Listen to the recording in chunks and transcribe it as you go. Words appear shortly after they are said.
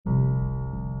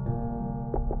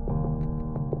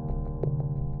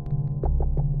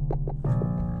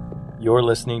You're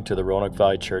listening to the Roanoke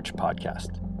Valley Church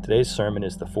podcast. Today's sermon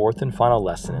is the fourth and final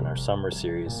lesson in our summer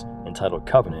series entitled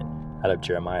Covenant out of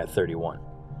Jeremiah 31.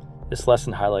 This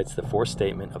lesson highlights the fourth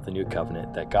statement of the new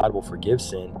covenant that God will forgive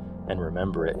sin and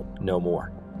remember it no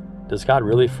more. Does God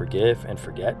really forgive and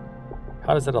forget?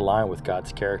 How does that align with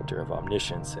God's character of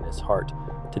omniscience and his heart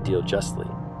to deal justly?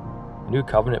 The new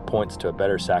covenant points to a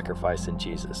better sacrifice in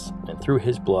Jesus, and through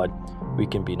his blood we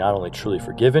can be not only truly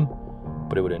forgiven,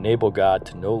 but it would enable God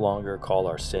to no longer call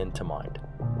our sin to mind.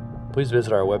 Please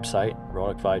visit our website,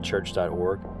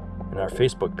 roanokevalleychurch.org, and our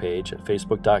Facebook page at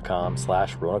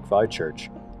facebook.com/Roanoke Valley Church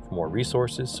for more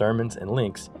resources, sermons, and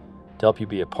links to help you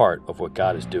be a part of what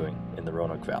God is doing in the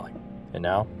Roanoke Valley. And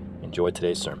now, enjoy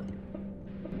today's sermon.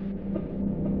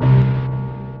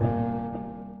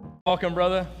 Welcome,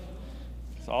 brother.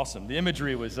 It's awesome. The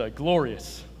imagery was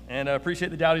glorious, and I appreciate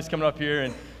the Dowdies coming up here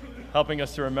and helping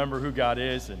us to remember who God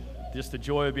is, and just the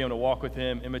joy of being able to walk with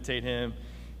him, imitate him,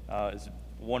 is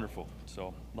wonderful.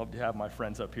 So love to have my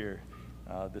friends up here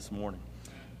this morning.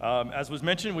 As was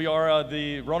mentioned, we are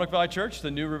the Roanoke Valley Church,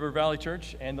 the New River Valley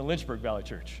Church, and the Lynchburg Valley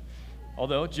Church.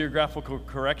 Although, geographical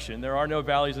correction, there are no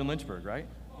valleys in Lynchburg, right?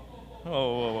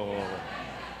 Whoa.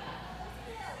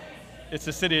 It's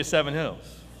the city of Seven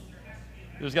Hills.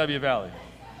 There's got to be a valley.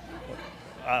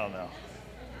 I don't know.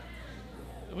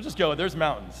 We'll just go, there's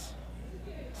mountains.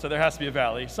 So there has to be a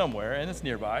valley somewhere, and it's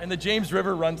nearby. And the James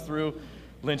River runs through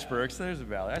Lynchburg, so there's a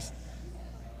valley.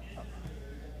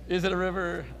 Is it a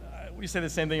river? We say the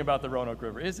same thing about the Roanoke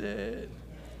River. Is it?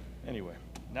 Anyway,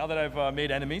 now that I've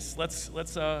made enemies, let's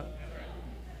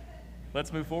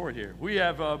move forward here. We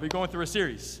have been going through a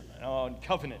series on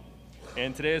covenant,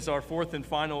 and today is our fourth and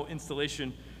final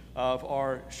installation of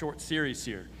our short series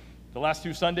here. The last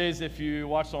two Sundays, if you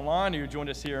watched online or you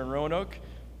joined us here in Roanoke,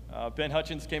 Ben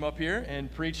Hutchins came up here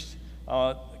and preached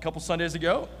a couple Sundays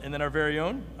ago, and then our very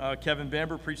own Kevin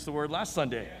Bamber preached the word last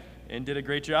Sunday and did a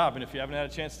great job. And if you haven't had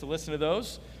a chance to listen to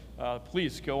those,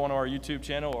 please go on our YouTube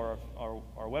channel or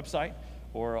our website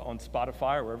or on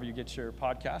Spotify or wherever you get your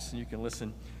podcasts, and you can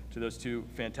listen to those two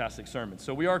fantastic sermons.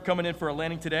 So we are coming in for a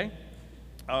landing today.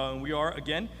 We are,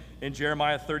 again, in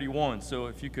Jeremiah 31. So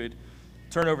if you could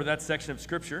turn over that section of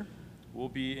Scripture, we'll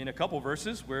be in a couple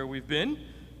verses where we've been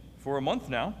for a month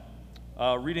now,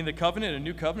 reading the covenant, a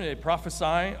new covenant, a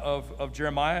prophesying of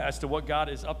Jeremiah as to what God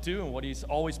is up to and what he's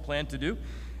always planned to do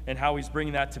and how he's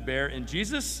bringing that to bear in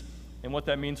Jesus and what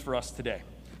that means for us today.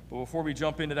 But before we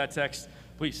jump into that text,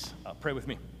 please pray with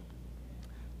me.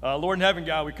 Lord in heaven,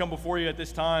 God, we come before you at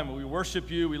this time. We worship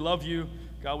you. We love you.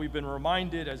 God, we've been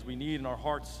reminded as we need in our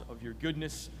hearts of your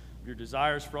goodness, of your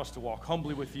desires for us to walk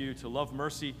humbly with you, to love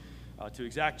mercy, to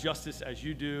exact justice as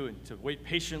you do, and to wait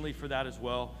patiently for that as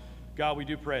well. God, we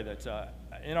do pray that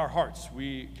in our hearts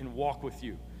we can walk with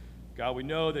you. God, we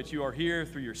know that you are here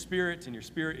through your Spirit, and your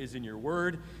Spirit is in your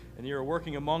word, and you are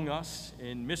working among us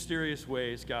in mysterious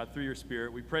ways, God, through your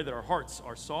Spirit. We pray that our hearts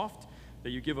are soft,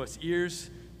 that you give us ears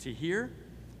to hear.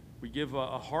 We give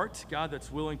a heart, God, that's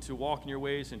willing to walk in your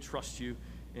ways and trust you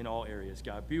in all areas.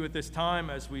 God, be with this time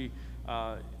as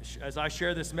I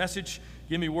share this message.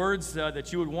 Give me words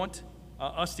that you would want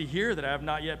us to hear that I have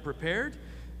not yet prepared,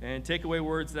 and take away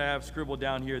words that I have scribbled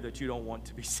down here that you don't want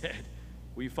to be said.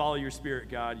 We follow your Spirit,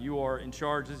 God. You are in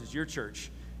charge. This is your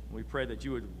church. And we pray that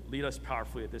you would lead us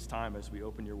powerfully at this time as we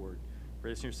open your word.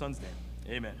 Pray this in your son's name.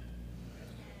 Amen.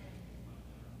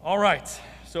 All right.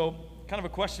 So kind of a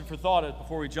question for thought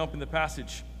before we jump in the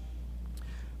passage.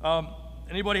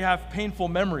 Anybody have painful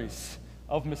memories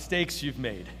of mistakes you've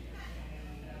made?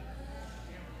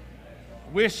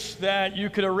 Wish that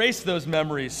you could erase those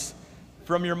memories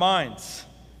from your minds.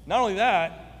 Not only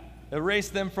that, erase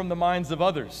them from the minds of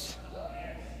others.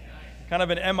 Kind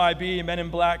of an MIB, Men in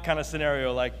Black kind of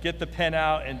scenario, like get the pen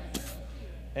out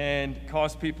and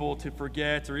cause people to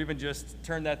forget, or even just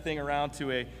turn that thing around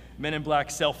to a Men in Black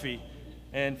selfie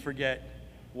and forget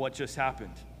what just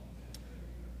happened.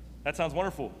 That sounds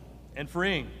wonderful and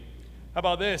freeing. How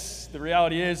about this? The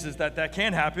reality is that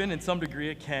can happen. In some degree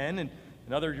it can, and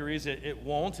in other degrees it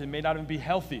won't. It may not even be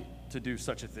healthy to do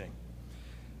such a thing.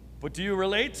 But do you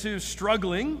relate to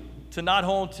struggling to not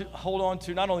hold on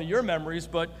to not only your memories,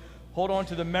 but hold on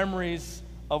to the memories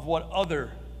of what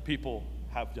other people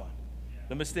have done,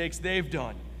 the mistakes they've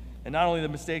done, and not only the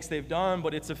mistakes they've done,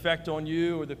 but its effect on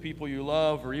you or the people you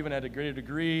love, or even at a greater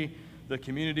degree, the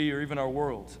community or even our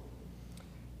world?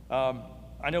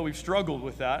 I know we've struggled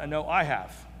with that. I know I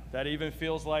have. That even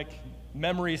feels like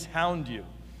memories hound you,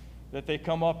 that they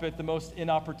come up at the most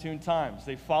inopportune times.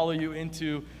 They follow you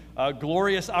into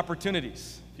glorious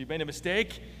opportunities. If you've made a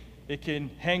mistake, it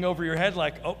can hang over your head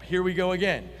like, oh, here we go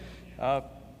again.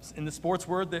 In the sports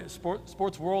world,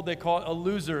 they call it a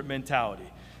loser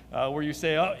mentality, where you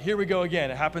say, oh, here we go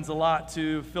again. It happens a lot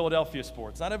to Philadelphia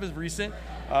sports. Not as recent,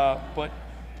 but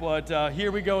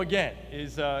here we go again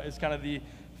is kind of the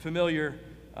familiar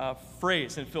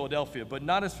phrase in Philadelphia, but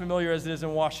not as familiar as it is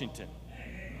in Washington.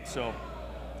 So,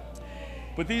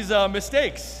 but these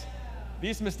mistakes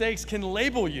can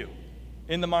label you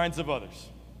in the minds of others.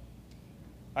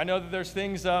 I know that there's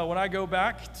things, when I go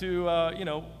back to,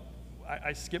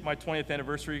 I skipped my 20th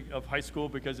anniversary of high school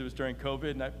because it was during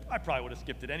COVID, and I probably would have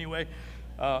skipped it anyway.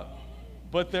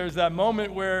 But there's that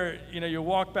moment where, you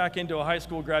walk back into a high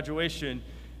school graduation,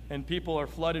 and people are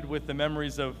flooded with the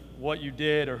memories of what you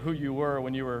did or who you were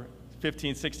when you were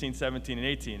 15, 16, 17, and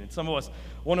 18. And some of us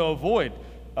want to avoid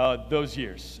those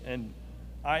years. And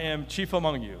I am chief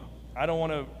among you. I don't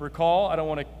want to recall, I don't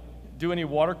want to do any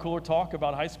water cooler talk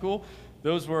about high school.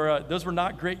 Those were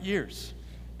not great years,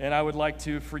 and I would like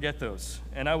to forget those.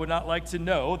 And I would not like to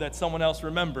know that someone else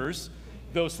remembers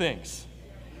those things.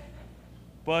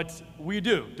 But we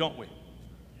do, don't we?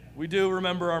 We do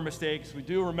remember our mistakes. We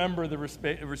do remember the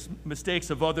mistakes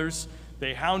of others.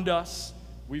 They hound us.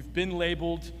 We've been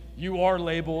labeled. You are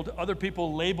labeled. Other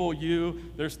people label you.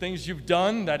 There's things you've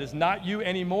done that is not you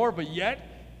anymore, but yet,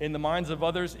 in the minds of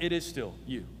others, it is still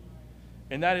you.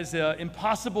 And that is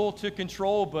impossible to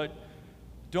control, but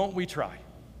don't we try?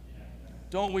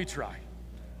 Don't we try?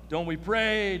 Don't we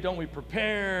pray? Don't we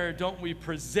prepare? Don't we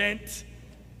present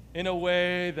in a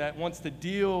way that wants to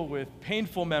deal with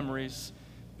painful memories,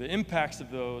 the impacts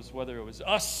of those, whether it was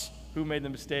us who made the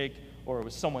mistake or it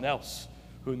was someone else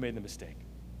who made the mistake?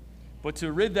 But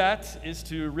to rid that is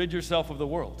to rid yourself of the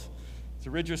world.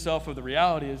 To rid yourself of the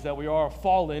reality is that we are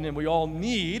fallen and we all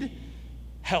need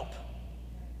help.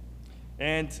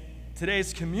 And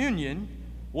today's communion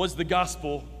was the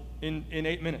gospel in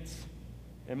 8 minutes.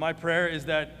 And my prayer is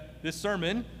that this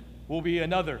sermon will be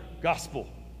another gospel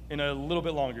in a little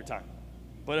bit longer time.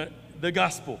 But the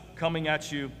gospel coming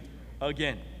at you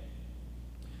again.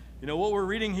 What we're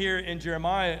reading here in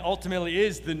Jeremiah ultimately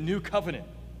is the new covenant,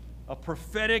 a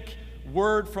prophetic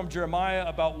word from Jeremiah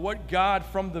about what God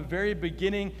from the very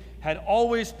beginning had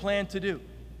always planned to do.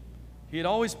 He had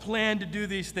always planned to do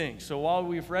these things. So while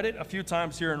we've read it a few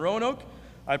times here in Roanoke,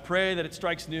 I pray that it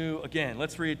strikes new again.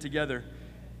 Let's read it together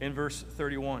in verse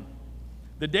 31.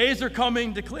 The days are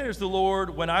coming, declares the Lord,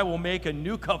 when I will make a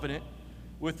new covenant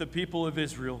with the people of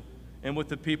Israel and with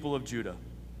the people of Judah.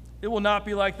 It will not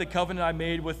be like the covenant I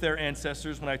made with their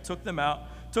ancestors when I took them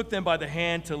by the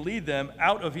hand to lead them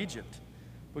out of Egypt,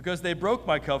 because they broke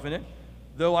my covenant,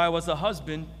 though I was a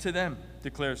husband to them,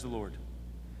 declares the Lord.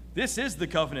 This is the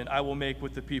covenant I will make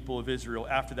with the people of Israel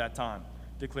after that time,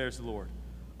 declares the Lord.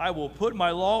 I will put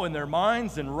my law in their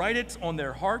minds and write it on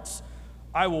their hearts.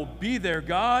 I will be their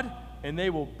God, and they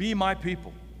will be my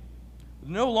people.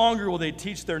 No longer will they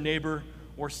teach their neighbor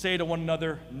or say to one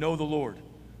another, know the Lord,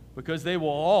 because they will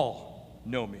all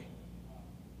know me,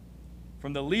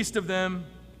 from the least of them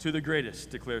to the greatest,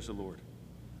 declares the Lord.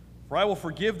 For I will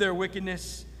forgive their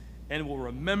wickedness and will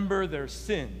remember their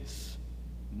sins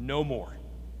no more.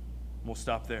 We'll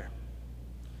stop there.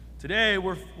 Today,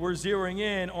 we're zeroing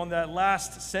in on that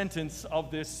last sentence of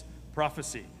this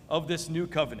prophecy, of this new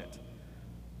covenant.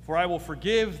 For I will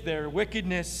forgive their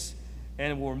wickedness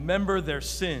and will remember their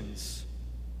sins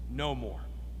no more.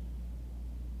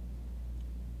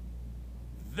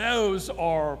 Those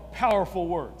are powerful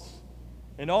words,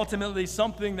 and ultimately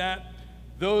something that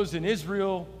those in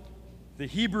Israel, the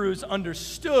Hebrews,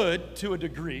 understood to a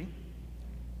degree,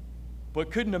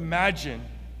 but couldn't imagine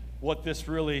what this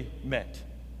really meant.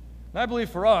 And I believe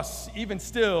for us, even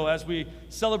still, as we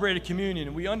celebrate a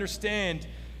communion, we understand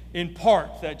in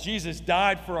part that Jesus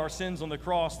died for our sins on the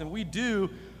cross, and we do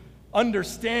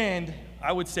understand,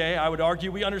 I would argue,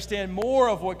 we understand more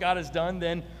of what God has done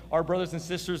than our brothers and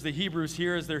sisters, the Hebrews,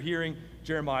 here as they're hearing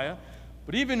Jeremiah.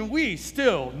 But even we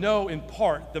still know in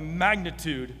part the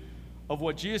magnitude of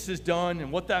what Jesus has done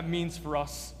and what that means for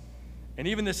us. And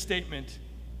even this statement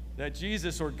that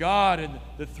Jesus, or God, and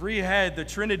the three-head, the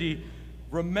Trinity,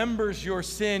 remembers your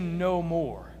sin no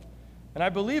more. And I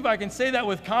believe I can say that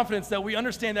with confidence, that we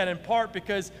understand that in part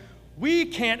because we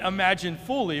can't imagine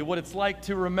fully what it's like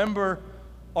to remember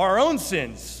our own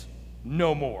sins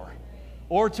no more,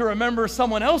 or to remember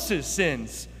someone else's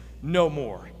sins no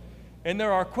more. And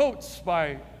there are quotes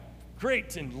by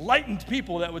great enlightened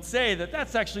people that would say that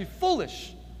that's actually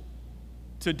foolish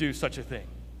to do such a thing,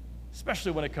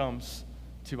 especially when it comes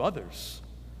to others'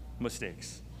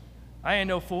 mistakes. I ain't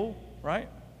no fool, right?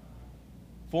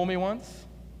 Fool me once,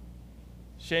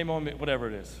 shame on me, whatever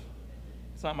it is.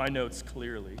 It's not my notes,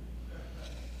 clearly.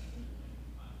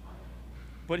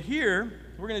 But here,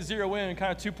 we're going to zero in kind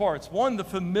of two parts. One, the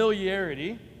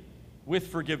familiarity with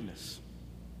forgiveness.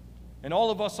 And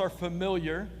all of us are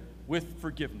familiar with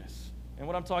forgiveness. And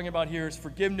what I'm talking about here is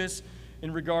forgiveness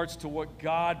in regards to what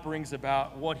God brings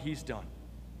about, what he's done.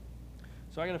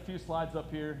 So I got a few slides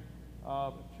up here.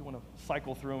 If you want to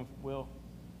cycle through them, Will.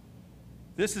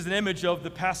 This is an image of the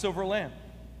Passover lamb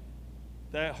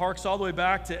that harks all the way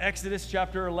back to Exodus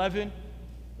chapter 11,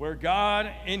 where God,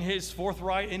 in his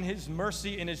forthright, in his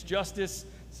mercy, in his justice,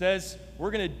 says,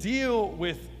 we're going to deal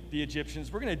with the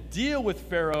Egyptians. We're going to deal with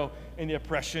Pharaoh and the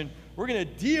oppression. We're going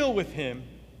to deal with him.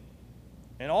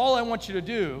 And all I want you to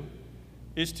do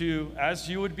is to, as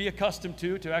you would be accustomed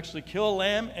to actually kill a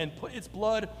lamb and put its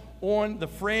blood on the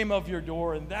frame of your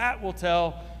door, and that will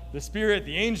tell the spirit,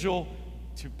 the angel,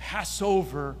 to pass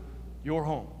over your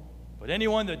home. But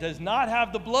anyone that does not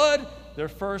have the blood, their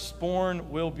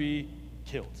firstborn will be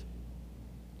killed.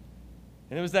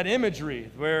 And it was that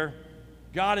imagery where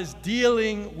God is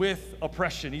dealing with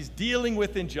oppression. He's dealing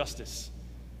with injustice.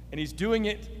 And he's doing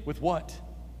it with what?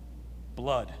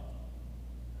 Blood.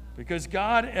 Because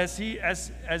God,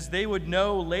 as they would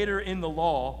know later in the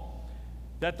law,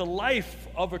 that the life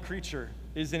of a creature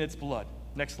is in its blood.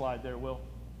 Next slide there, Will.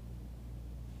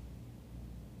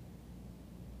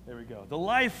 There we go. The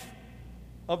life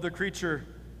of the creature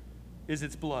is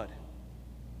its blood.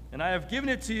 And I have given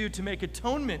it to you to make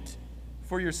atonement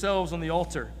for yourselves on the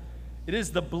altar. It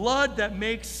is the blood that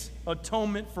makes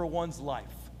atonement for one's life.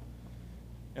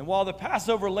 And while the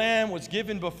Passover lamb was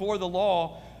given before the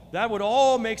law, that would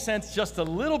all make sense just a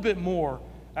little bit more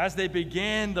as they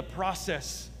began the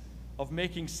process of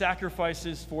making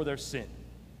sacrifices for their sin.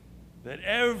 That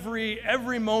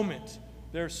every moment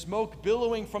there's smoke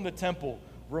billowing from the temple,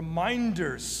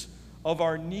 reminders of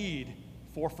our need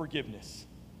for forgiveness.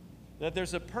 That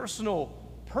there's a personal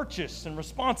purchase and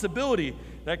responsibility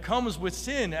that comes with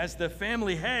sin. As the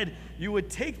family head, you would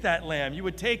take that lamb, you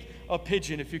would take a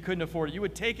pigeon if you couldn't afford it, you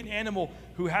would take an animal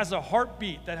who has a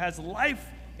heartbeat, that has life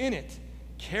in it,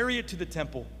 carry it to the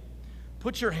temple,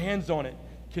 put your hands on it,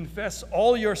 confess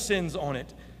all your sins on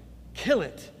it, kill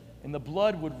it, and the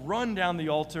blood would run down the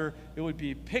altar. It would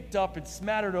be picked up and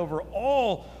smattered over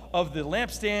all of the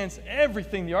lampstands,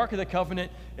 everything, the Ark of the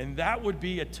Covenant, and that would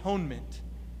be atonement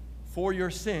for your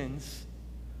sins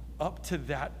up to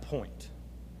that point.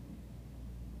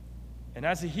 And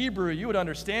as a Hebrew, you would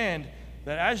understand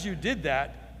that as you did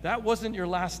that, that wasn't your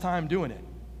last time doing it.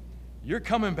 You're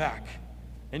coming back,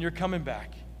 and you're coming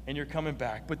back, and you're coming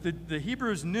back. But the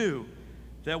Hebrews knew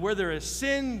that where there is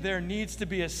sin, there needs to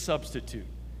be a substitute.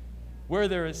 Where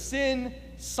there is sin,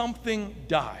 something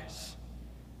dies.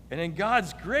 And in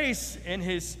God's grace and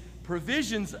his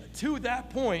provisions to that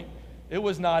point, it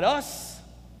was not us,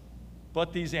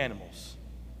 but these animals.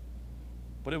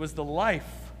 But it was the life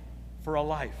for a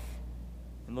life.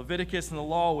 And Leviticus and the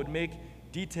law would make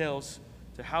details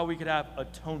to how we could have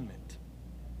atonement.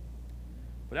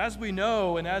 But as we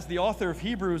know, and as the author of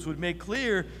Hebrews would make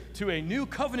clear to a new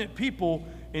covenant people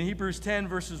in Hebrews 10,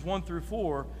 verses 1 through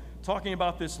 4, talking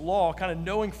about this law, kind of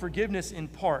knowing forgiveness in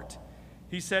part,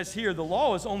 he says here, the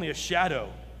law is only a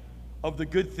shadow of the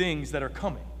good things that are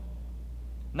coming,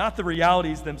 not the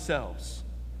realities themselves.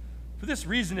 For this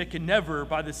reason, it can never,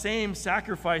 by the same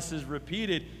sacrifices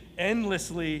repeated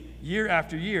endlessly year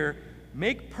after year,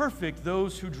 make perfect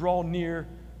those who draw near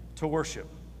to worship.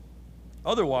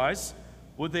 Otherwise,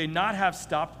 would they not have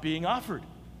stopped being offered?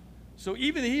 So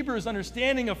even the Hebrews'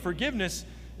 understanding of forgiveness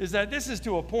is that this is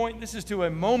to a point, this is to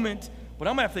a moment, but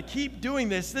I'm going to have to keep doing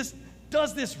this.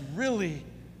 Does this really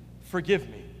forgive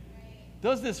me?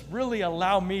 Does this really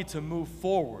allow me to move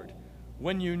forward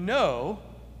when you know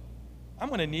I'm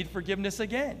going to need forgiveness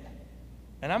again?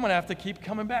 And I'm going to have to keep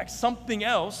coming back. Something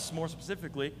else, more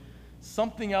specifically,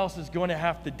 something else is going to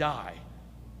have to die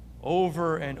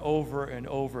over and over and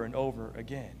over and over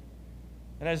again.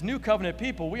 And as new covenant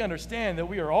people, we understand that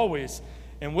we are always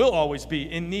and will always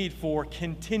be in need for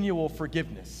continual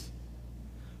forgiveness.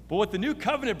 But what the new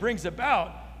covenant brings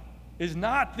about is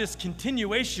not this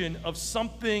continuation of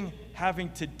something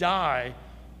having to die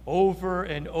over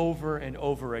and over and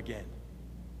over again.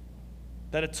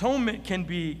 That atonement can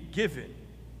be given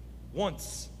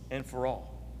once and for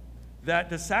all. That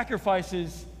the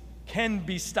sacrifices can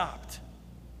be stopped.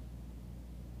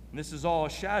 And this is all a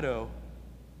shadow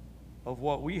of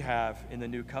what we have in the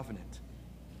new covenant.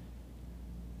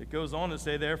 It goes on to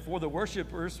say, therefore, the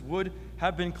worshipers would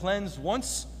have been cleansed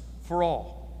once for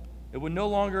all. It would no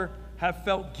longer have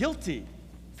felt guilty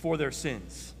for their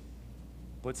sins.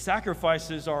 But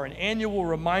sacrifices are an annual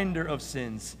reminder of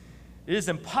sins. It is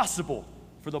impossible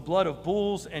for the blood of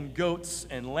bulls and goats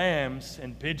and lambs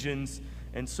and pigeons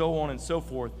and so on and so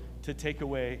forth to take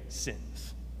away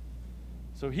sins.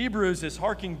 So Hebrews is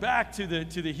harking back to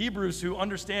the Hebrews who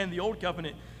understand the Old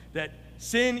Covenant, that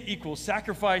sin equals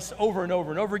sacrifice over and over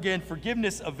and over again,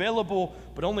 forgiveness available,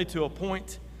 but only to a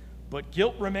point. But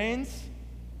guilt remains,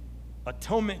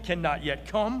 atonement cannot yet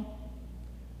come,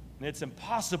 and it's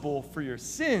impossible for your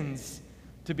sins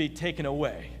to be taken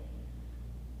away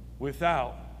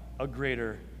without a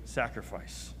greater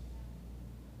sacrifice.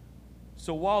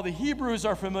 So while the Hebrews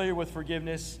are familiar with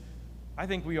forgiveness, I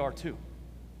think we are too.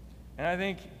 And I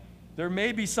think there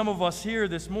may be some of us here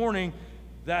this morning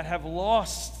that have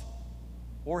lost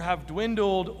or have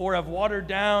dwindled or have watered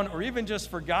down or even just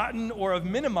forgotten or have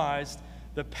minimized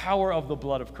the power of the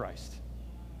blood of Christ.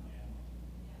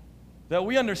 That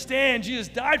we understand Jesus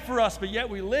died for us, but yet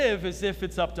we live as if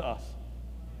it's up to us.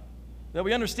 That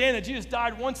we understand that Jesus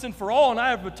died once and for all, and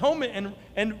I have atonement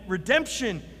and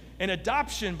redemption and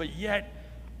adoption, but yet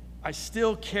I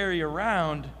still carry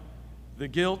around the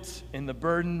guilt and the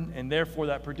burden, and therefore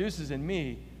that produces in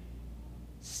me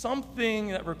something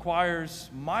that requires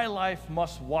my life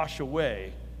must wash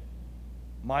away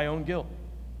my own guilt.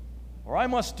 Or I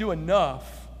must do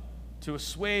enough to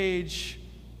assuage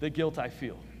the guilt I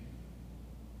feel.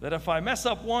 That if I mess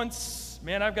up once,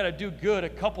 man, I've got to do good a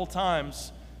couple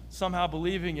times, somehow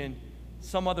believing in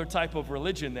some other type of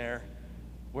religion there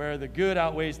where the good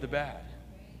outweighs the bad.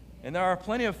 And there are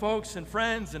plenty of folks and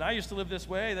friends, and I used to live this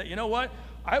way, that, you know what?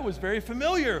 I was very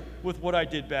familiar with what I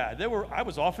did bad. I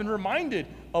was often reminded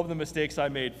of the mistakes I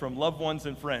made from loved ones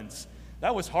and friends.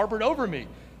 That was harbored over me.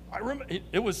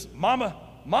 It was,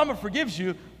 Mama forgives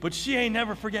you, but she ain't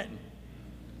never forgetting.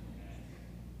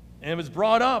 And it was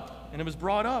brought up, and it was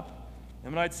brought up.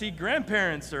 And when I'd see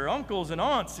grandparents or uncles and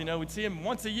aunts, we'd see them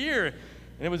once a year.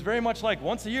 And it was very much like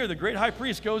once a year, the great high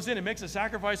priest goes in and makes a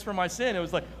sacrifice for my sin. It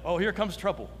was like, oh, here comes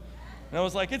trouble. And I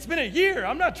was like, it's been a year.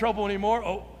 I'm not trouble anymore.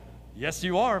 Oh, yes,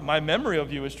 you are. My memory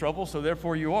of you is trouble, so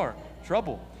therefore you are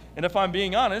trouble. And if I'm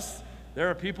being honest, there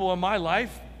are people in my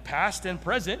life, past and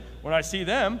present, when I see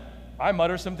them, I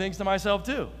mutter some things to myself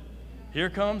too. Here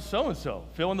comes so-and-so,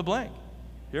 fill in the blank.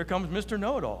 Here comes Mr.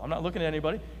 Know-It-All. I'm not looking at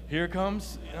anybody. Here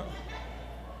comes,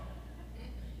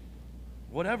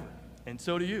 whatever. And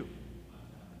so do you.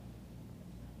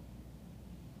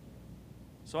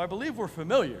 So I believe we're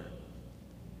familiar.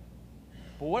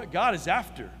 But what God is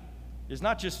after is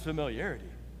not just familiarity.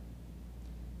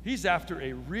 He's after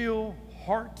a real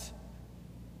heart,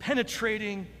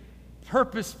 penetrating,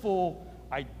 purposeful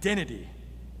identity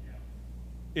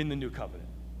in the new covenant.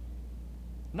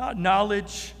 Not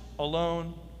knowledge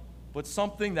alone, but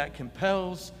something that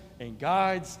compels and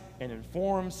guides and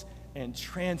informs and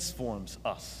transforms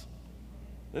us.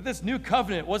 That this new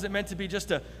covenant wasn't meant to be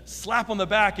just a slap on the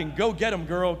back and go get 'em,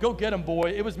 girl, go get 'em,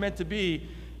 boy. It was meant to be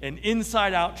an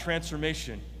inside-out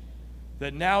transformation.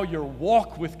 That now your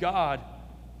walk with God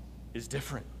is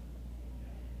different.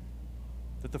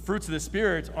 That the fruits of the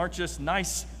Spirit aren't just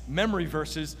nice memory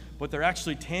verses, but they're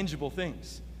actually tangible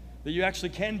things. That you actually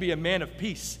can be a man of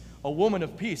peace, a woman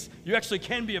of peace. You actually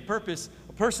can be a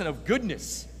person of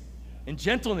goodness and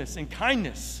gentleness and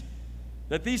kindness.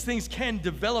 That these things can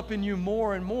develop in you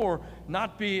more and more,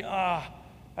 not be,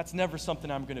 that's never something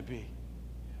I'm going to be,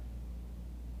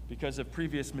 because of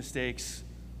previous mistakes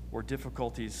or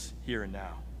difficulties here and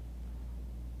now.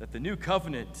 That the new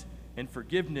covenant and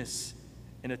forgiveness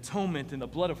and atonement in the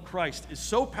blood of Christ is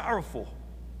so powerful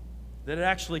that it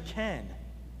actually can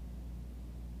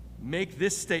make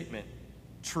this statement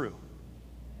true.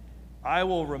 I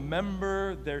will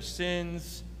remember their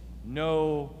sins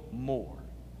no more.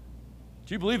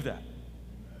 Do you believe that?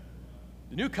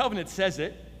 The new covenant says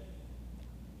it.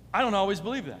 I don't always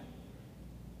believe that.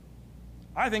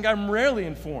 I think I'm rarely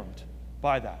informed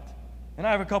by that. And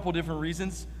I have a couple different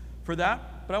reasons for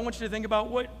that, but I want you to think about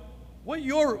what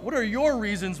are your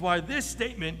reasons why this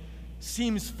statement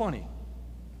seems funny?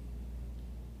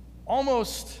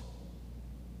 Almost,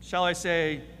 shall I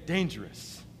say,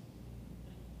 dangerous.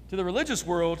 To the religious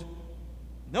world,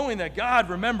 knowing that God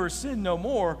remembers sin no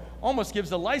more almost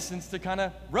gives a license to kind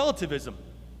of relativism.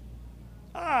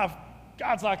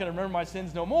 God's not going to remember my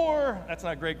sins no more. That's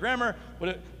not great grammar.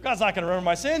 But God's not going to remember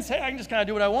my sins. Hey, I can just kind of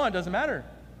do what I want. It doesn't matter.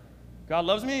 God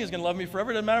loves me. He's going to love me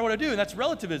forever. It doesn't matter what I do. And that's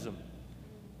relativism.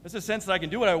 It's a sense that I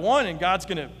can do what I want, and God's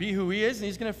going to be who he is, and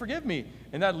he's going to forgive me.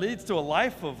 And that leads to a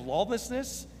life of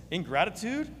lawlessness,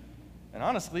 ingratitude. And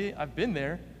honestly, I've been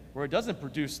there where it doesn't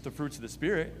produce the fruits of the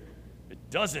Spirit. It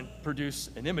doesn't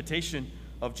produce an imitation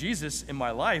of Jesus in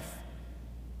my life.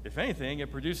 If anything,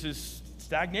 it produces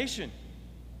stagnation,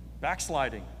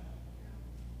 backsliding.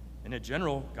 And in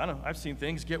general, I've seen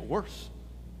things get worse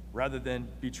rather than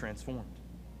be transformed.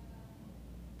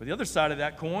 But the other side of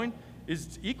that coin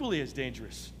is equally as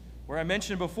dangerous, where I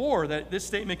mentioned before that this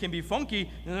statement can be funky.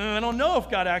 I don't know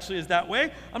if God actually is that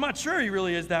way. I'm not sure he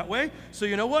really is that way. So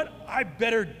you know what? I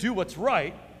better do what's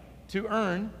right to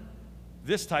earn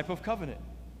this type of covenant.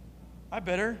 I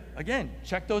better, again,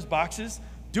 check those boxes,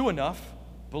 do enough,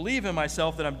 believe in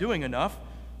myself that I'm doing enough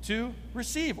to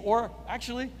receive, or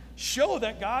actually show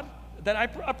that God, that I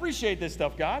appreciate this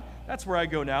stuff, God. That's where I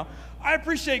go now. I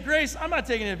appreciate grace. I'm not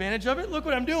taking advantage of it. Look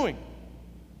what I'm doing.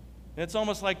 And it's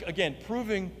almost like, again,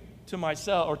 proving to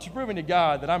myself or proving to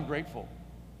God that I'm grateful.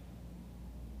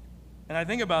 And I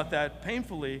think about that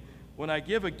painfully when I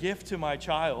give a gift to my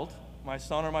child, my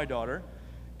son or my daughter,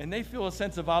 and they feel a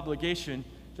sense of obligation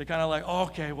to kind of like, oh,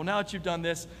 okay, well, now that you've done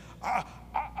this,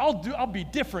 I'll be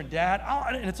different, Dad.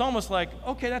 And it's almost like,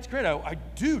 okay, that's great. I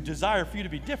do desire for you to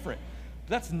be different.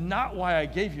 But that's not why I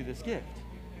gave you this gift.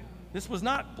 This was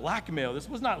not blackmail. This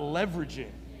was not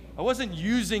leveraging. I wasn't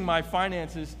using my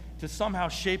finances to somehow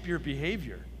shape your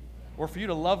behavior or for you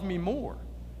to love me more.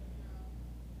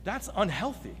 That's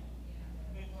unhealthy.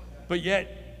 But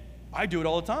yet, I do it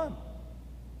all the time.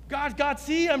 God,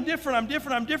 see, I'm different.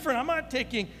 I'm not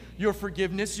taking your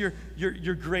forgiveness,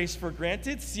 your grace for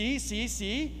granted.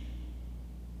 See.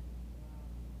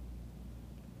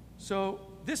 So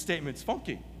this statement's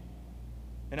funky.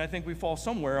 And I think we fall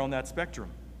somewhere on that spectrum.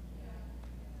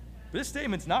 But this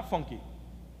statement's not funky.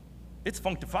 It's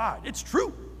functified. It's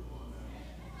true.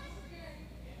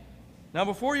 Now,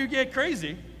 before you get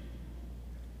crazy,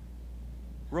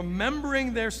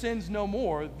 remembering their sins no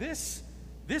more, this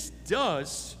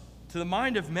does, to the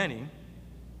mind of many,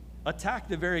 attack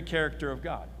the very character of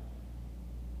God.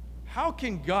 How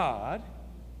can God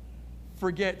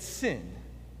forget sin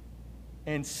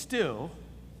and still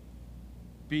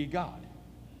be God?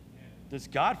 Does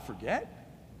God forget?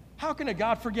 How can a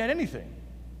God forget anything?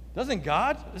 Doesn't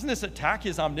this attack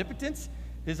his omnipotence,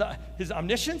 his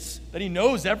omniscience, that he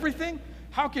knows everything?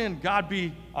 How can God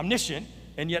be omniscient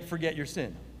and yet forget your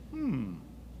sin?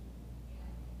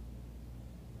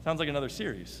 Sounds like another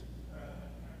series.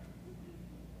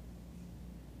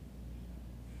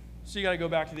 So you got to go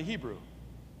back to the Hebrew.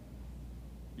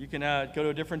 You can go to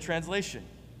a different translation.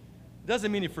 It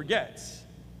doesn't mean he forgets.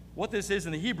 What this is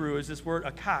in the Hebrew is this word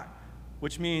akat,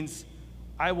 which means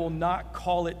I will not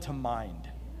call it to mind.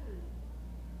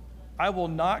 I will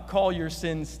not call your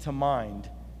sins to mind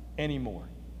anymore.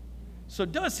 So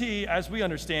does he, as we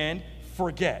understand,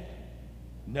 forget?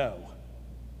 No.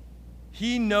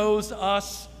 He knows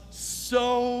us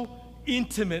so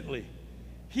intimately.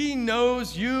 He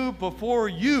knows you before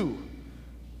you.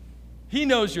 He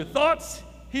knows your thoughts.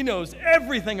 He knows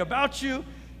everything about you.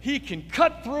 He can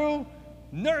cut through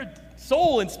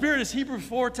soul and spirit, as Hebrews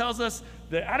 4 tells us,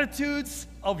 the attitudes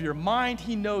of your mind.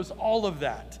 He knows all of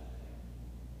that.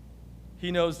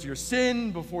 He knows your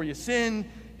sin before you sin.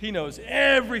 He knows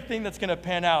everything that's going to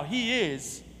pan out. He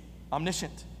is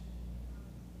omniscient.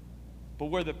 But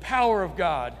where the power of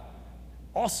God,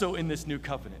 also in this new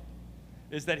covenant,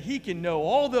 is that he can know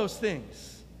all those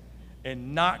things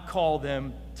and not call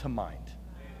them to mind.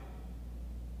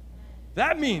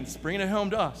 That means, bringing it home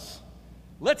to us,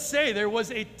 let's say there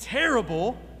was a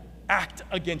terrible act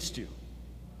against you.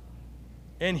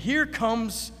 And here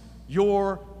comes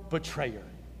your betrayer.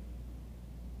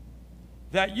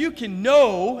 That you can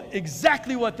know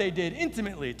exactly what they did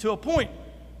intimately, to a point.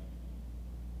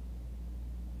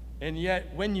 And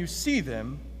yet, when you see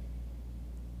them,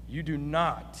 you do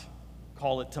not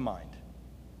call it to mind.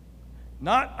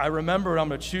 Not, I remember, I'm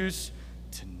going to choose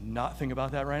to not think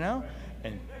about that right now.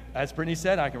 And as Brittany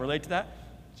said, I can relate to that.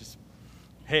 Just,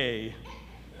 hey,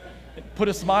 put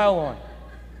a smile on.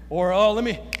 Or, oh, let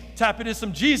me tap into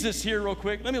some Jesus here real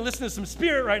quick. Let me listen to some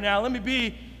Spirit right now. Let me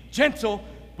be gentle.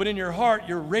 But in your heart,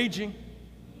 you're raging.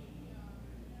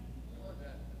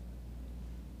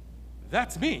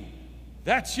 That's me.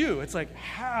 That's you. It's like,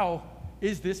 how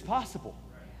is this possible?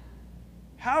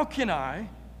 How can I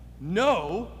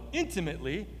know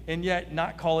intimately and yet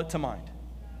not call it to mind?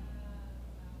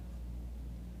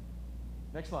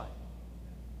 Next slide.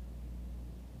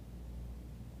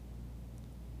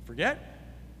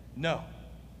 Forget? No.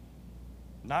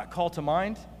 Not call to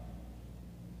mind?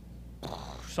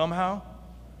 Somehow?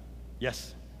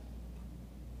 Yes.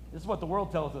 This is what the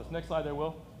world tells us. Next slide there,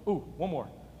 Will. Ooh, one more.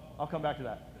 I'll come back to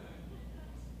that.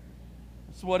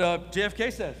 This is what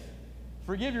JFK says.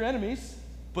 Forgive your enemies,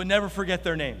 but never forget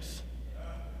their names.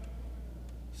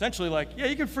 Essentially like, yeah,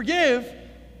 you can forgive,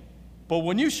 but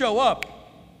when you show up,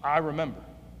 I remember.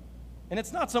 And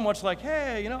it's not so much like,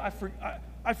 hey,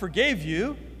 I forgave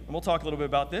you, and we'll talk a little bit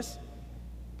about this.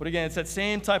 But again, it's that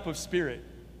same type of spirit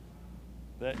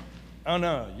that oh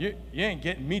no, you ain't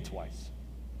getting me twice.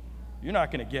 You're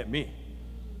not going to get me.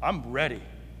 I'm ready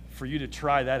for you to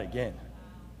try that again.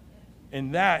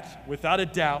 And that, without a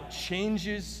doubt,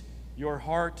 changes your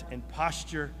heart and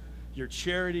posture, your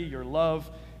charity, your love.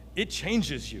 It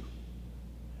changes you.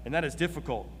 And that is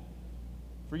difficult.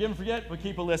 Forgive and forget, but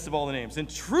keep a list of all the names. And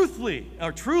truly,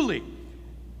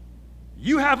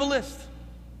 you have a list.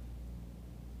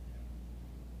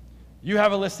 You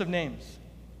have a list of names,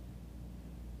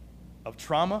 of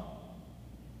trauma,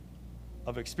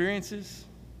 of experiences,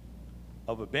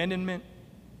 of abandonment,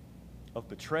 of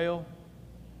betrayal.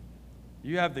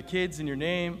 You have the kids in your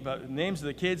name, names of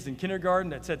the kids in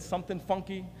kindergarten that said something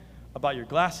funky about your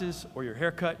glasses or your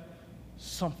haircut,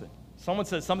 something. Someone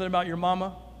said something about your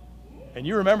mama, and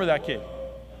you remember that kid.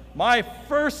 My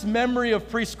first memory of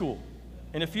preschool,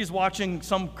 and if he's watching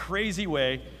some crazy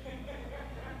way,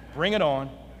 bring it on.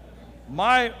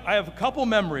 I have a couple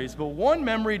memories, but one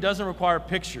memory doesn't require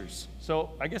pictures.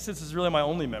 So I guess this is really my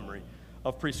only memory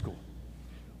of preschool.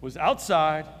 Was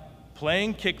outside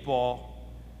playing kickball,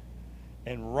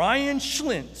 and Ryan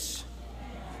Schlintz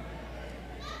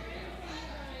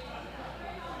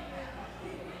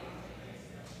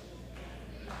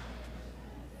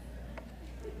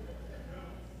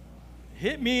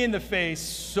hit me in the face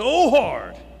so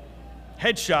hard.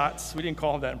 Headshots, we didn't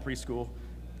call them that in preschool.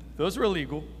 Those were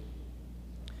illegal.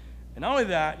 And not only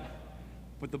that,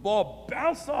 but the ball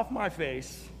bounced off my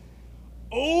face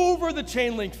over the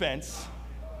chain link fence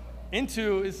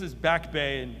into, this is Back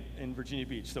Bay in Virginia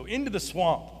Beach, so into the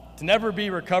swamp to never be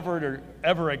recovered or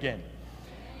ever again.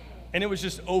 And it was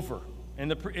just over,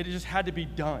 and it just had to be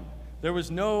done. There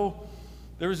was no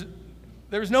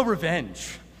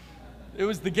revenge.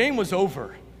 The game was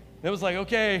over. It was like,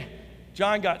 okay,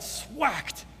 John got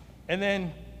swacked and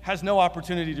then has no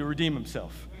opportunity to redeem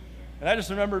himself. And I just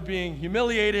remember being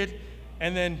humiliated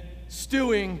and then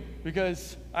stewing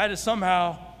because I had to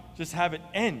somehow just have it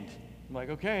end. I'm like,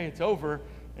 okay, it's over,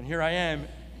 and here I am,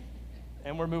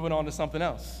 and we're moving on to something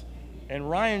else. And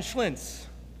Ryan Schlintz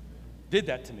did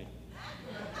that to me.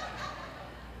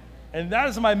 And that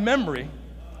is my memory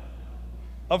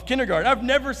of kindergarten. I've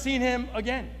never seen him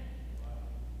again.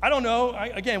 I don't know.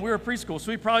 Again, we were preschool,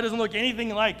 so he probably doesn't look anything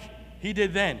like he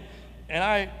did then. And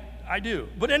I do.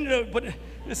 But in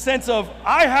the sense of,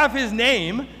 I have his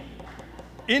name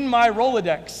in my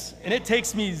Rolodex, and it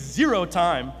takes me 0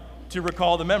 time to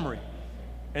recall the memory.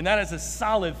 And that is a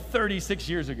solid 36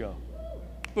 years ago.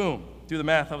 Boom. Do the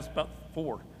math. I was about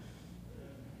 4.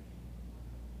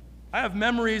 I have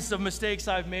memories of mistakes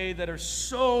I've made that are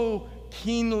so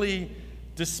keenly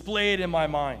displayed in my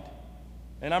mind.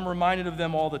 And I'm reminded of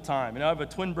them all the time. And I have a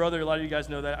twin brother. A lot of you guys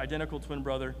know that. Identical twin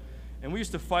brother. And we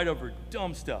used to fight over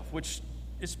dumb stuff, which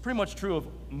is pretty much true of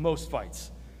most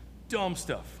fights. Dumb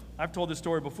stuff. I've told this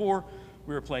story before.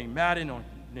 We were playing Madden on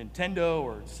Nintendo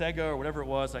or Sega or whatever it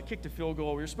was. I kicked a field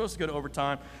goal. We were supposed to go to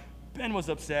overtime. Ben was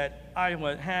upset. I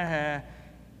went, ha ha.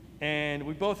 And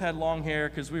we both had long hair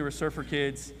because we were surfer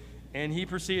kids. And he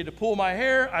proceeded to pull my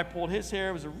hair. I pulled his hair.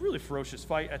 It was a really ferocious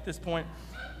fight at this point.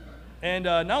 And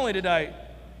not only did I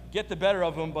get the better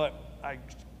of him, but I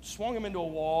swung him into a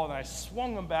wall, and I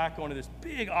swung him back onto this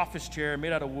big office chair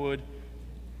made out of wood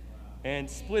and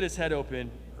split his head open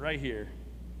right here.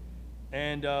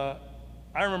 And I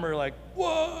remember like,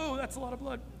 whoa, that's a lot of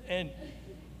blood. And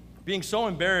being so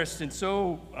embarrassed and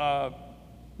so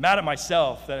mad at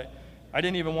myself that I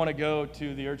didn't even want to go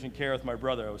to the urgent care with my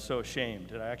brother. I was so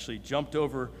ashamed. And I actually jumped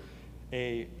over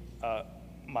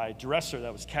my dresser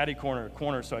that was catty corner to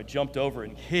corner, so I jumped over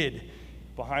and hid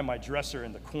behind my dresser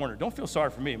in the corner. Don't feel sorry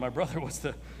for me. My brother was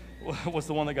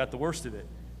the one that got the worst of it.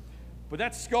 But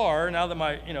that scar, now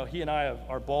that he and I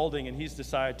are balding, and he's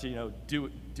decided to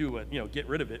get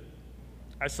rid of it.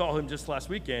 I saw him just last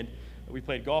weekend. We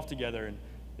played golf together, and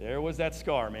there was that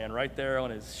scar, man, right there on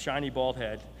his shiny bald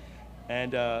head.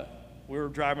 And we were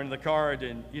driving in the car,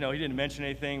 and he didn't mention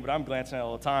anything, but I'm glancing at it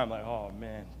all the time, like, oh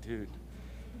man, dude.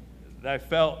 I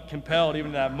felt compelled, even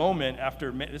in that moment,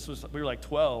 after we were like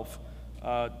 12,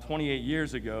 28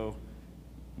 years ago,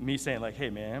 me saying like, hey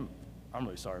man, I'm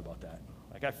really sorry about that.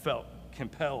 Like, I felt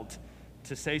compelled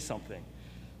to say something.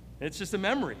 It's just a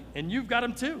memory, and you've got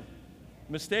them too.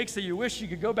 Mistakes that you wish you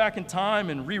could go back in time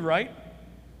and rewrite,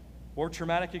 or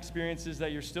traumatic experiences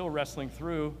that you're still wrestling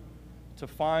through to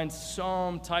find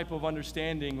some type of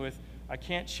understanding with, I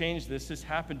can't change this, this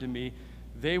happened to me,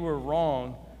 they were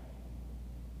wrong.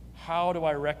 How do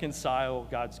I reconcile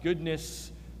God's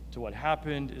goodness to what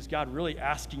happened? Is God really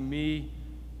asking me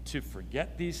to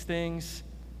forget these things?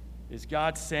 Is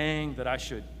God saying that I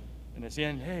should, and it's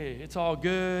in, hey, it's all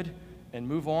good, and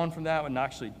move on from that and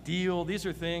actually deal? These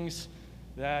are things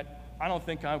that I don't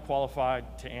think I'm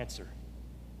qualified to answer.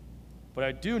 But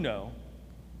I do know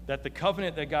that the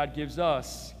covenant that God gives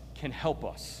us can help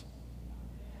us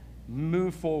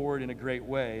move forward in a great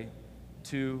way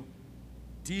to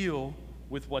deal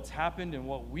with what's happened and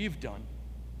what we've done.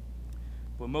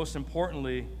 But most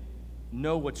importantly,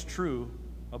 know what's true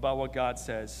about what God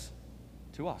says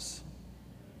to us.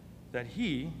 That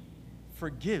He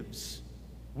forgives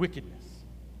wickedness,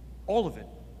 all of it.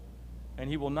 And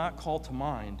He will not call to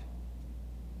mind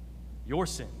your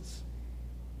sins.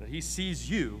 That He sees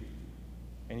you,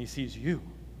 and He sees you.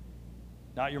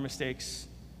 Not your mistakes,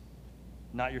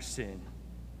 not your sin,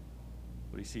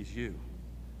 but He sees you.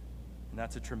 And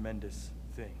that's a tremendous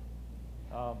thing.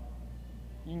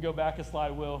 You can go back a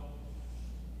slide, Will.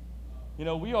 You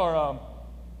know,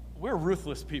 we're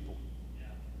ruthless people.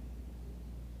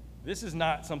 This is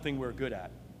not something we're good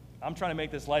at. I'm trying to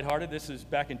make this lighthearted. This is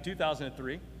back in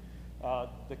 2003.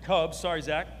 The Cubs, sorry,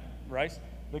 Zach Rice.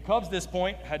 The Cubs, at this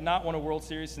point, had not won a World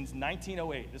Series since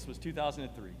 1908. This was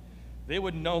 2003. They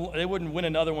wouldn't win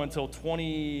another one until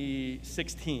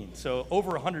 2016, so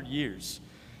over 100 years.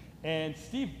 And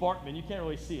Steve Bartman, you can't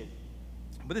really see it,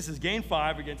 but this is Game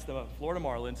 5 against the Florida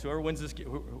Marlins. Whoever wins this,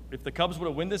 if the Cubs would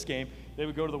have won this game, they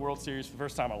would go to the World Series for the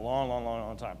first time in a long, long, long,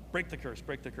 long time. Break the curse,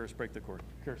 break the curse, break the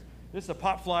curse. This is a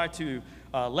pop fly to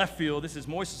left field. This is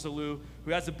Moises Alou,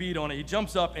 who has a beat on it. He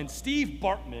jumps up, and Steve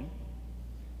Bartman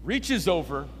reaches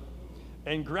over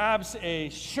and grabs a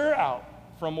sure out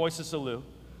from Moises Alou,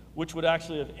 which would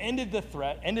actually have ended the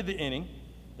threat, ended the inning.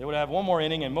 They would have one more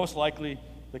inning, and most likely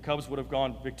the Cubs would have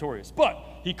gone victorious. But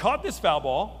he caught this foul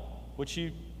ball, which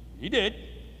he did.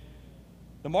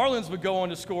 The Marlins would go on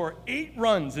to score 8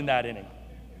 runs in that inning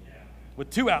with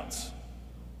 2 outs.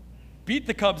 Beat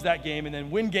the Cubs that game and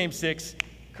then win Game 6.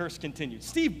 Curse continued.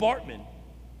 Steve Bartman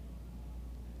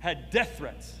had death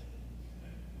threats.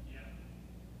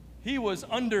 He was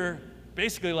under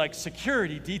basically like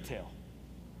security detail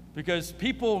because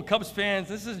people, Cubs fans,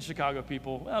 this isn't Chicago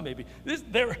people, well, maybe,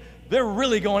 they're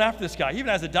really going after this guy. He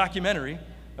even has a documentary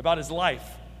about his life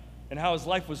and how his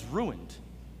life was ruined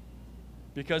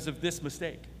because of this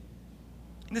mistake.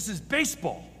 And this is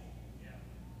baseball.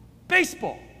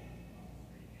 Baseball.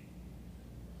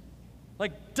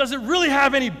 Like, does it really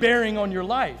have any bearing on your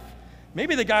life?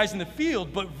 Maybe the guys in the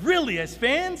field, but really, as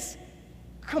fans,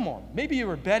 come on. Maybe you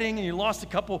were betting and you lost a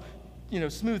couple,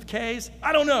 smooth Ks.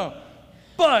 I don't know.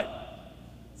 But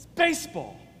it's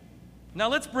baseball. Now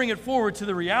let's bring it forward to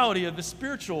the reality of the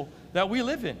spiritual that we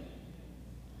live in.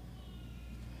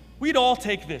 We'd all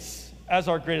take this as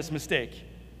our greatest mistake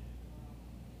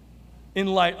in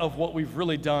light of what we've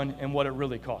really done and what it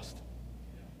really cost.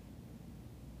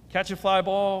 Catch a fly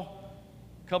ball,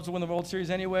 Cubs will win the World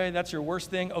Series anyway, that's your worst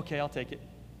thing, okay, I'll take it.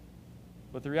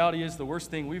 But the reality is the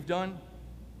worst thing we've done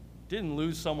didn't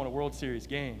lose someone a World Series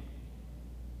game.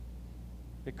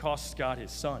 It costs God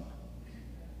His Son.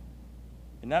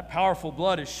 And that powerful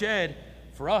blood is shed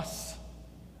for us.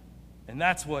 And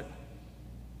that's what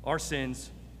our sins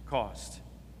cost.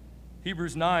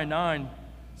 Hebrews 9:9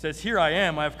 says, "Here I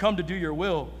am, I have come to do your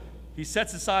will." He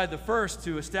sets aside the first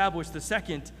to establish the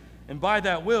second, and by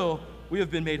that will, we have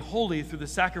been made holy through the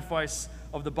sacrifice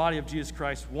of the body of Jesus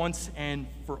Christ once and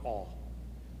for all.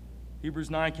 Hebrews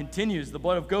 9 continues, "The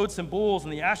blood of goats and bulls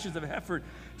and the ashes of a heifer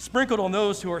sprinkled on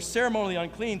those who are ceremonially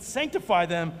unclean sanctify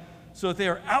them so that they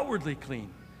are outwardly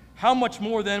clean. How much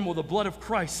more then will the blood of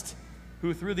Christ,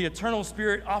 who through the eternal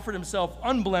Spirit offered Himself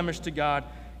unblemished to God,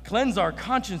 cleanse our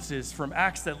consciences from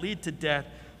acts that lead to death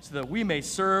so that we may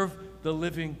serve the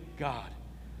living God."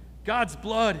 God's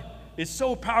blood is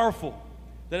so powerful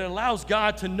that it allows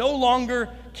God to no longer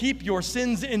keep your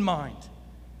sins in mind.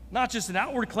 Not just an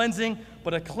outward cleansing,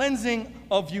 but a cleansing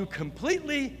of you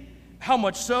completely. How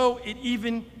much so, it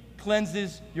even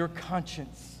cleanses your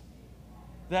conscience.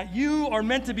 That you are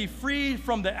meant to be freed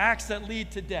from the acts that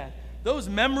lead to death. Those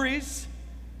memories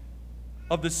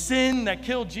of the sin that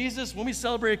killed Jesus, when we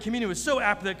celebrated communion, it was so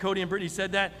apt that Cody and Brittany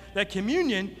said that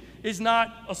communion is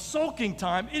not a sulking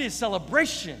time, it is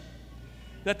celebration.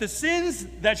 That the sins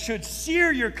that should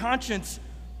sear your conscience,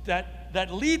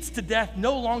 that leads to death,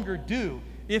 no longer do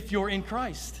if you're in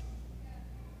Christ.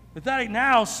 That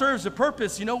now serves a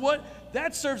purpose. You know what?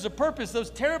 That serves a purpose. Those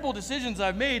terrible decisions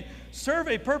I've made serve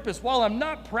a purpose. While I'm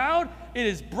not proud, it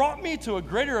has brought me to a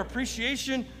greater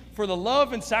appreciation for the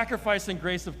love and sacrifice and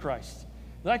grace of Christ.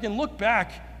 That I can look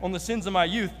back on the sins of my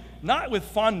youth, not with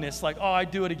fondness, like, oh,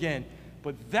 I'd do it again,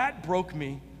 but that broke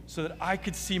me so that I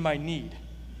could see my need.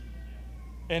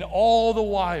 And all the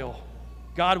while,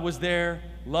 God was there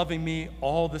loving me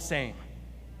all the same.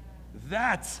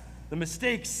 That, the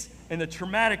mistakes and the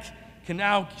traumatic can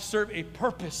now serve a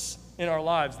purpose in our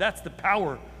lives. That's the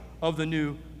power of the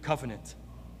new covenant.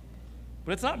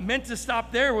 But it's not meant to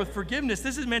stop there with forgiveness.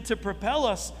 This is meant to propel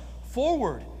us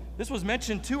forward. This was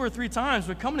mentioned 2 or 3 times,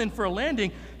 but coming in for a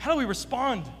landing, how do we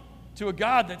respond to a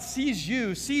God that sees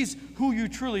you, sees who you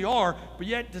truly are, but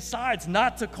yet decides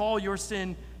not to call your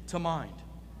sin to mind?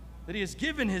 That he has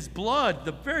given his blood,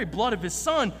 the very blood of his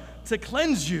Son, to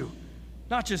cleanse you,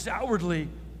 not just outwardly,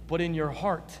 but in your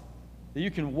heart, that you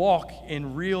can walk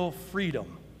in real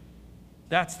freedom.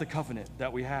 That's the covenant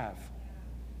that we have.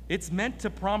 It's meant to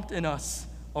prompt in us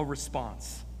a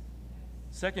response.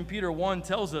 2 Peter 1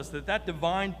 tells us that that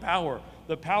divine power,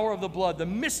 the power of the blood, the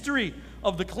mystery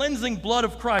of the cleansing blood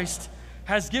of Christ,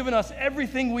 has given us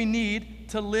everything we need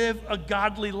to live a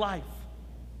godly life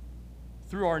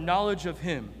through our knowledge of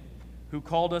him who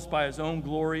called us by his own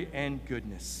glory and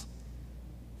goodness.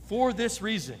 For this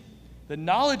reason, the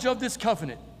knowledge of this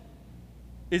covenant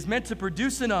is meant to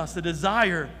produce in us a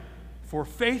desire for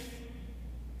faith,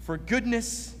 for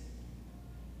goodness,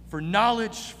 for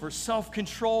knowledge, for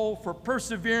self-control, for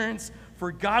perseverance,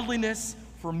 for godliness,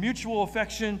 for mutual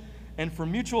affection, and for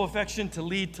mutual affection to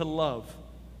lead to love.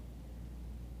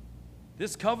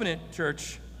 This covenant,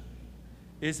 church,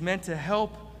 is meant to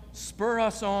help spur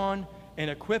us on and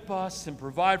equip us and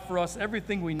provide for us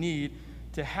everything we need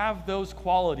to have those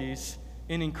qualities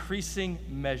in increasing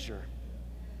measure.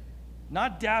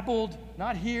 Not dabbled,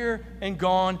 not here and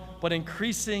gone, but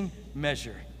increasing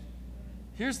measure.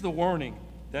 Here's the warning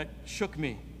that shook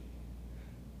me.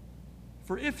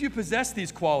 For if you possess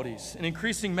these qualities in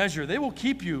increasing measure, they will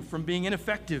keep you from being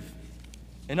ineffective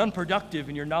and unproductive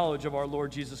in your knowledge of our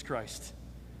Lord Jesus Christ.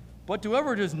 But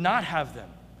whoever does not have them,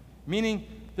 meaning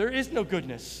there is no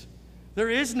goodness, there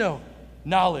is no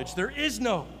knowledge, there is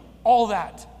no all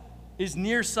that, is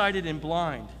nearsighted and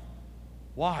blind.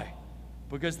 Why?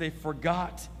 Because they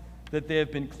forgot that they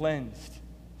have been cleansed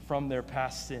from their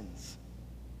past sins.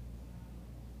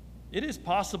 It is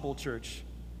possible, church,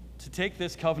 to take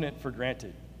this covenant for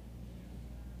granted.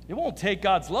 It won't take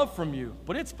God's love from you,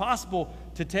 but it's possible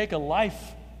to take a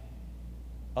life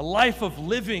of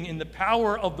living in the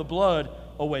power of the blood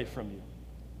away from you.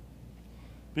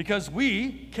 Because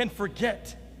we can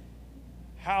forget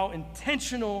how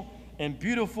intentional and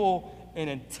beautiful and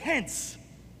intense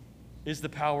is the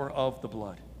power of the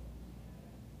blood.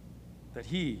 That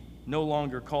he no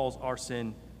longer calls our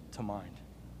sin to mind.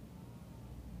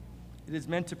 It is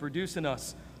meant to produce in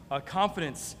us a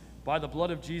confidence by the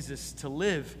blood of Jesus to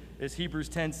live, as Hebrews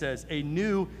 10 says, a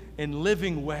new and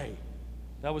living way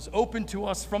that was open to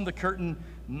us from the curtain.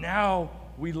 Now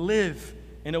we live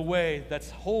in a way that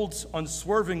holds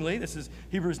unswervingly, this is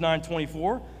Hebrews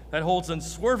 9:24, that holds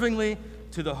unswervingly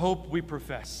to the hope we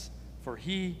profess, for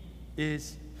he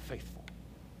is faithful.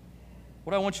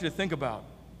 What I want you to think about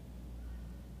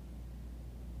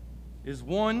is,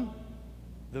 one,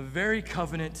 the very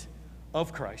covenant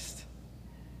of Christ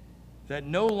that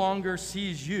no longer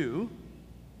sees you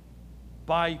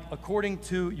according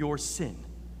to your sin.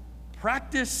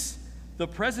 Practice the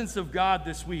presence of God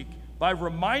this week by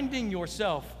reminding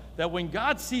yourself that when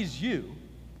God sees you,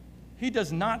 he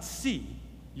does not see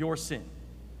your sin.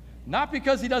 Not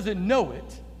because he doesn't know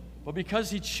it, but because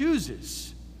he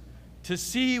chooses to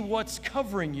see what's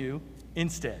covering you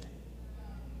instead.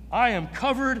 I am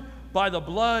covered by the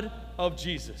blood of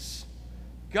Jesus.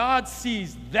 God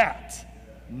sees that,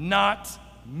 not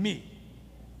me.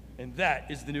 And that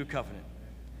is the new covenant.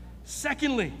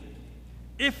 Secondly,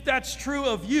 if that's true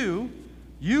of you,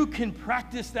 you can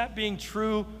practice that being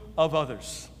true of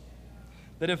others.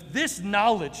 That if this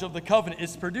knowledge of the covenant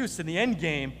is produced in the end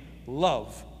game,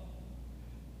 love,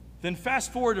 then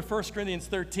fast forward to 1 Corinthians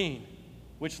 13,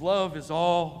 which love is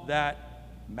all that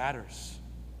matters.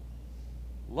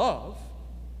 Love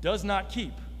does not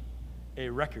keep a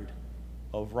record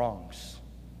of wrongs.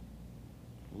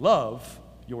 Love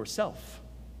yourself.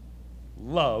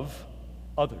 Love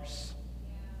others.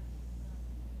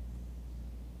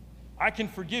 I can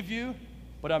forgive you,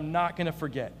 but I'm not going to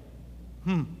forget.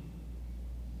 To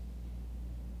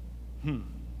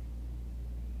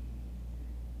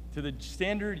the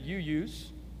standard you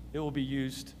use, it will be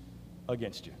used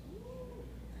against you.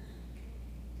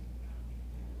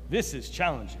 This is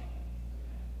challenging.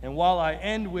 And while I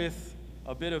end with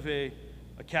a bit of a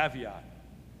caveat,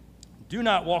 do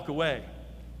not walk away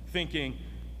thinking,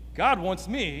 God wants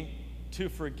me to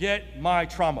forget my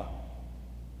trauma.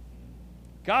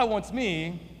 God wants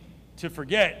me to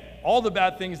forget all the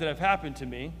bad things that have happened to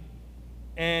me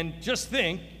and just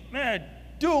think, man,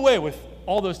 do away with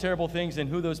all those terrible things and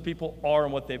who those people are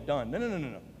and what they've done.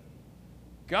 No.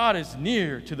 God is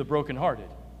near to the brokenhearted.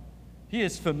 He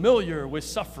is familiar with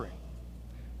suffering.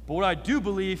 But what I do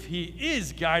believe he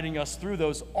is guiding us through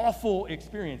those awful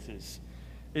experiences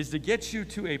is to get you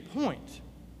to a point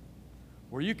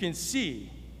where you can see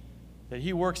that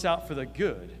he works out for the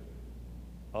good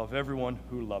of everyone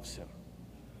who loves him.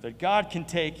 That God can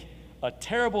take a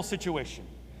terrible situation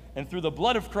and through the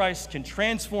blood of Christ can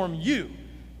transform you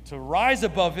to rise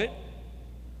above it,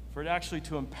 for it actually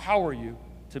to empower you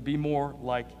to be more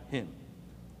like him.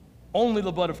 Only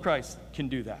the blood of Christ can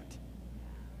do that.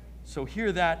 So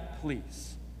hear that,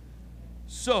 please.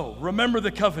 So remember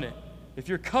the covenant. If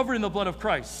you're covered in the blood of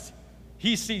Christ,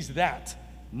 he sees that,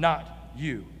 not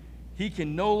you. He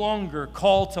can no longer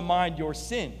call to mind your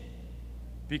sin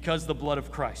because the blood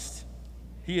of Christ.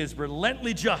 He is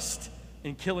relentlessly just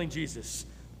in killing Jesus,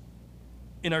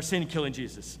 in our sin killing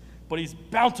Jesus. But he's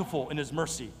bountiful in his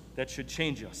mercy that should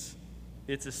change us.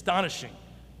 It's astonishing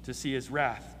to see his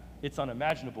wrath. It's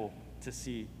unimaginable to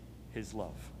see his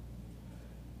love.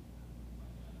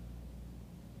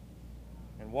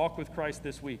 And walk with Christ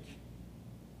this week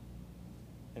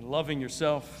in loving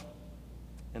yourself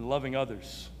and loving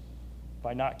others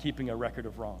by not keeping a record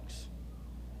of wrongs.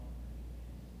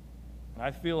 And I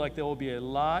feel like there will be a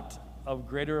lot of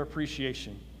greater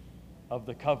appreciation of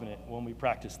the covenant when we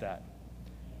practice that,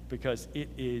 because it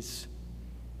is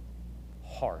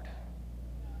hard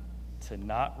to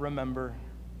not remember,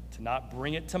 to not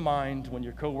bring it to mind when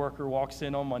your coworker walks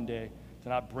in on Monday, to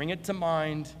not bring it to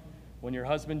mind when your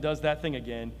husband does that thing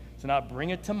again, to not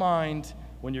bring it to mind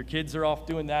when your kids are off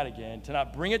doing that again, to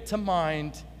not bring it to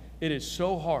mind. It is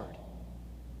so hard.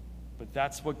 But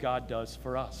that's what God does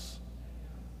for us.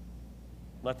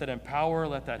 Let that empower,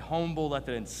 let that humble, let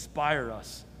that inspire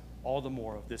us all the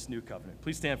more of this new covenant.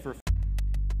 Please stand for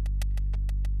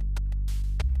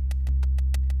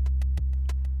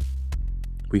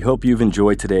We hope you've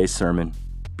enjoyed today's sermon.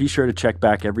 Be sure to check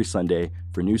back every Sunday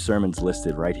for new sermons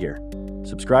listed right here.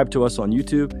 Subscribe to us on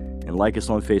YouTube and like us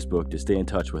on Facebook to stay in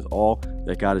touch with all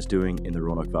that God is doing in the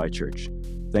Roanoke Valley Church.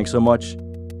 Thanks so much,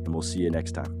 and we'll see you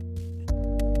next time.